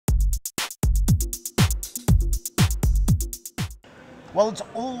Well, it's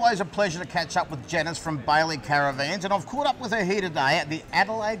always a pleasure to catch up with Janice from Bailey Caravans, and I've caught up with her here today at the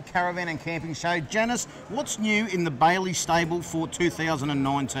Adelaide Caravan and Camping Show. Janice, what's new in the Bailey stable for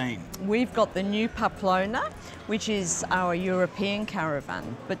 2019? We've got the new Pamplona, which is our European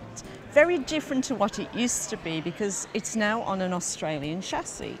caravan, but very different to what it used to be because it's now on an Australian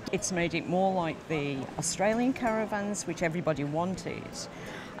chassis. It's made it more like the Australian caravans, which everybody wanted.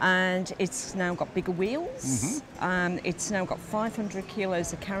 And it's now got bigger wheels. It's now got 500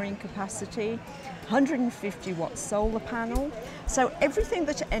 kilos of carrying capacity, 150 watt solar panel. So everything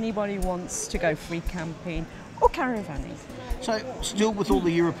that anybody wants to go free camping or caravanning. So still with all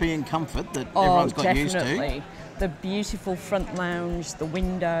the European comfort that everyone's got used to? The beautiful front lounge, the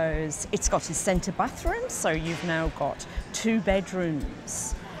windows. It's got a centre bathroom, so you've now got 2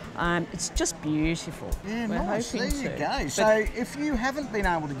 bedrooms. It's just beautiful. Yeah, nice. There you go. So if you haven't been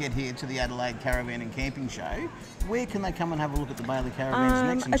able to get here to the Adelaide Caravan and Camping Show, where can they come and have a look at the Bailey Caravans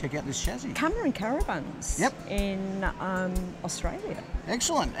next and check out this chassis? Caravans. Yep. In Australia.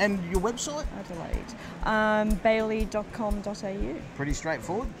 Excellent. And your website? Adelaide. Bailey.com.au. Pretty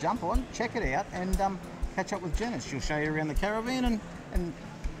straightforward. Jump on, check it out, and catch up with Janice. She'll show you around the caravan and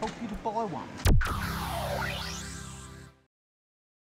help you to buy one.